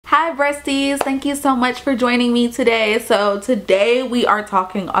Hi breasties, thank you so much for joining me today. So today we are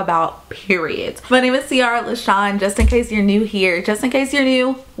talking about periods. My name is Ciara LaShawn. Just in case you're new here,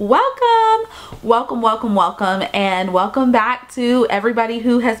 welcome, and welcome back to everybody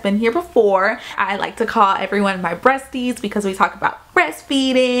who has been here before. I like to call everyone my breasties because we talk about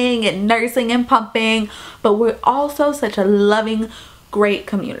breastfeeding and nursing and pumping, but we're also such a loving, great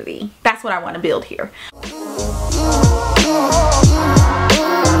community. That's what I want to build here.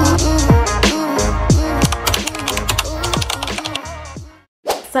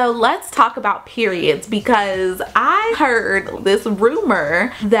 So let's talk about periods, because I heard this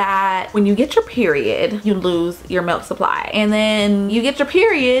rumor that when you get your period, you lose your milk supply, and then you get your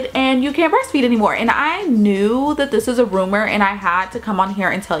period and you can't breastfeed anymore. And I knew that this is a rumor, and I had to come on here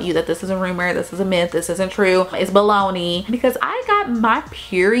and tell you that this is a rumor, this is a myth, this isn't true, it's baloney, because I got my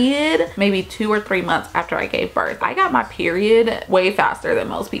period maybe 2 or 3 months after I gave birth. I got my period way faster than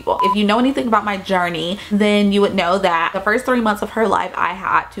most people. If you know anything about my journey, then you would know that the first 3 months of her life I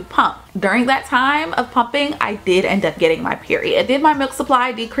had to pump. During that time of pumping, I did end up getting my period. Did my milk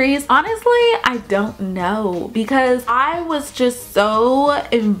supply decrease? Honestly, I don't know, because I was just so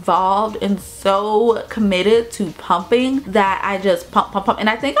involved and so committed to pumping that I just pump. And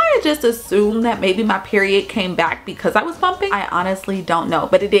I think I had just assumed that maybe my period came back because I was pumping. I honestly don't know,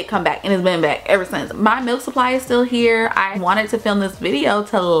 but it did come back, and it's been back ever since. My milk supply is still here. I wanted to film this video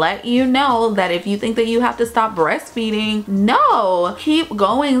to let you know that if you think that you have to stop breastfeeding, no, keep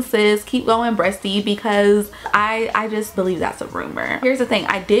going, sis, keep going, breastfeed, because I just believe that's a rumor. Here's the thing,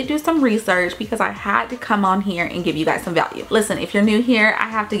 I did do some research because I had to come on here and give you guys some value. Listen, if you're new here, I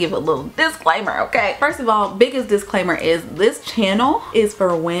have to give a little disclaimer, okay? First of all, biggest disclaimer is this channel is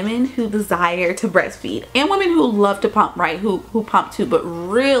for women who desire to breastfeed and women who love to pump, right? Who pump too, but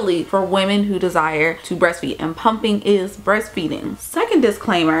really for women who desire to breastfeed, and pumping is breastfeeding. Second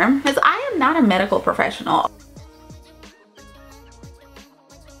disclaimer is I am not a medical professional.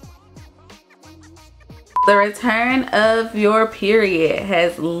 The return of your period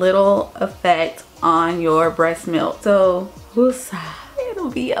has little effect on your breast milk. So, it'll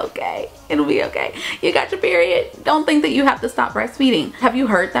be okay. It'll be okay. You got your period. Don't think that you have to stop breastfeeding. Have you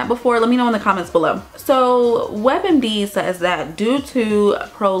heard that before? Let me know in the comments below. So WebMD says that due to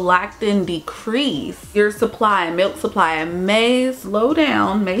prolactin decrease, your milk supply may slow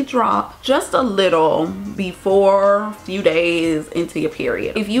down, may drop just a little before a few days into your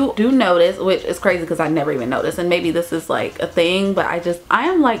period. If you do notice, which is crazy because I never even noticed, and maybe this is like a thing, but I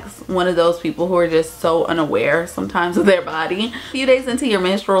am like one of those people who are just so unaware sometimes of their body. A few days into your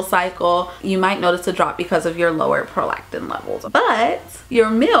menstrual cycle, you might notice a drop because of your lower prolactin levels, but your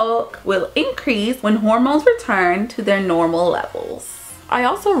milk will increase when hormones return to their normal levels. I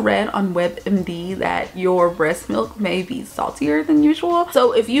also read on WebMD that your breast milk may be saltier than usual.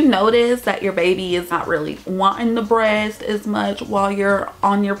 So if you notice that your baby is not really wanting the breast as much while you're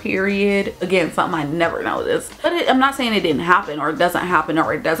on your period, again, something I never noticed. But I'm not saying it didn't happen or it doesn't happen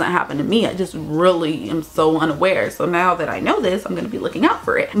or it doesn't happen to me. I just really am so unaware. So now that I know this, I'm going to be looking out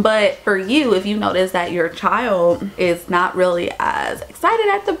for it. But for you, if you notice that your child is not really as excited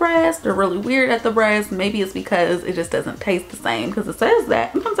at the breast or really weird at the breast, maybe it's because it just doesn't taste the same, because it says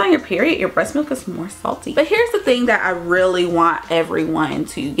that sometimes on your period your breast milk is more salty. But here's the thing that I really want everyone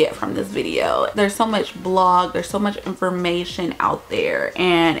to get from this video. There's so much blog, there's so much information out there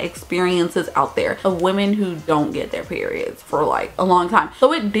and experiences out there of women who don't get their periods for like a long time.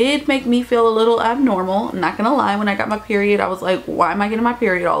 So it did make me feel a little abnormal, I'm not gonna lie. When I got my period, I was like, why am I getting my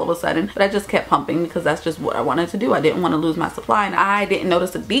period all of a sudden? But I just kept pumping because that's just what I wanted to do. I didn't want to lose my supply, and I didn't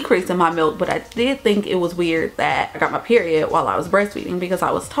notice a decrease in my milk, but I did think it was weird that I got my period while I was breastfeeding, because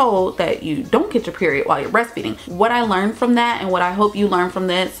I was told that you don't get your period while you're breastfeeding. What I learned from that, and what I hope you learn from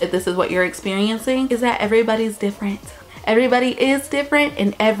this, if this is what you're experiencing, is that everybody's different. Everybody is different,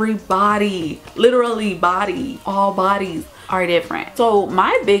 and every body, literally body, all bodies are different. So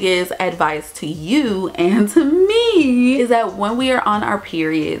my biggest advice to you and to me is that when we are on our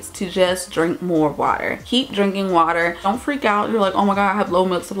periods, to just drink more water. Keep drinking water. Don't freak out. You're like, oh my god, I have low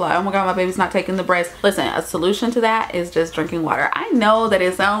milk supply, oh my god, my baby's not taking the breast. Listen, a solution to that is just drinking water. I know that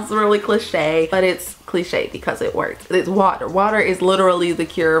it sounds really cliche, but it's cliche because it works. It's water. Water is literally the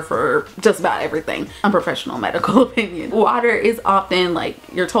cure for just about everything. Unprofessional medical opinion. Water is often, like,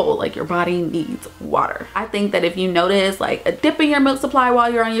 you're told, like, your body needs water. I think that if you notice like a dip in your milk supply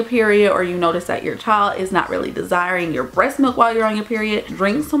while you're on your period, or you notice that your child is not really desiring your breast milk while you're on your period,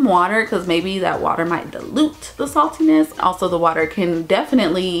 drink some water, because maybe that water might dilute the saltiness. Also, the water can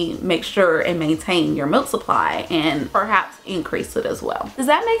definitely make sure and maintain your milk supply and perhaps increase it as well. Does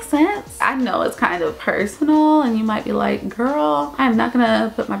that make sense? I know it's kind of personal and you might be like, girl, I'm not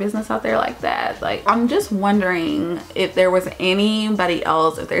gonna put my business out there like that. Like, I'm just wondering if there was anybody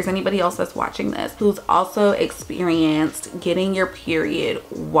else, if there's anybody else that's watching this who's also experienced getting your period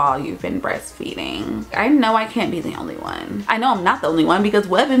while you've been breastfeeding. I know I can't be the only one. I know I'm not the only one because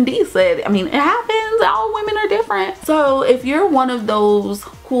WebMD said, I mean, it happens, all women are different. So if you're one of those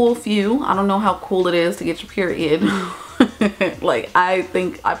cool few, I don't know how cool it is to get your period. Like, I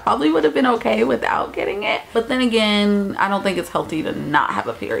think I probably would have been okay without getting it, but then again, I don't think it's healthy to not have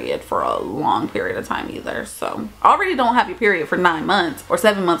a period for a long period of time either. So I already don't have your period for 9 months or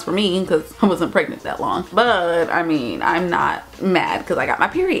 7 months for me because I wasn't pregnant that long, but I mean, I'm not mad because I got my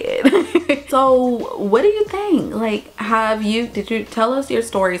period. So what do you think? Like, did you tell us your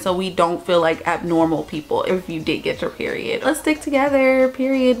story so we don't feel like abnormal people if you did get your period? Let's stick together,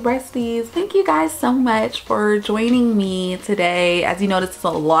 period breasties. Thank you guys so much for joining me today. As you notice, it's a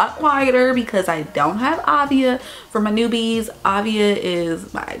lot quieter because I don't have Avia. For my newbies, Avia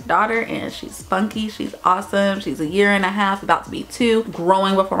is my daughter and she's spunky, she's awesome, she's 1.5 years, about to be 2,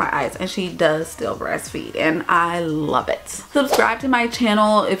 growing before my eyes, and she does still breastfeed and I love it. Subscribe to my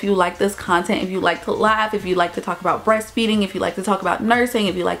channel if you like this content, if you like to laugh, if you like to talk about breastfeeding, if you like to talk about nursing,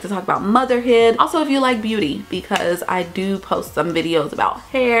 if you like to talk about motherhood, also if you like beauty, because I do post some videos about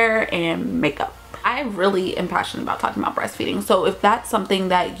hair and makeup. I really am passionate about talking about breastfeeding. So if that's something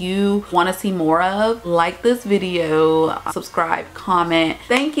that you want to see more of, like this video, subscribe, comment.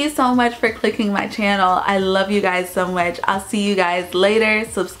 Thank you so much for clicking my channel. I love you guys so much. I'll see you guys later.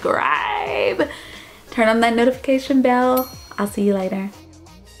 Subscribe. Turn on that notification bell. I'll see you later.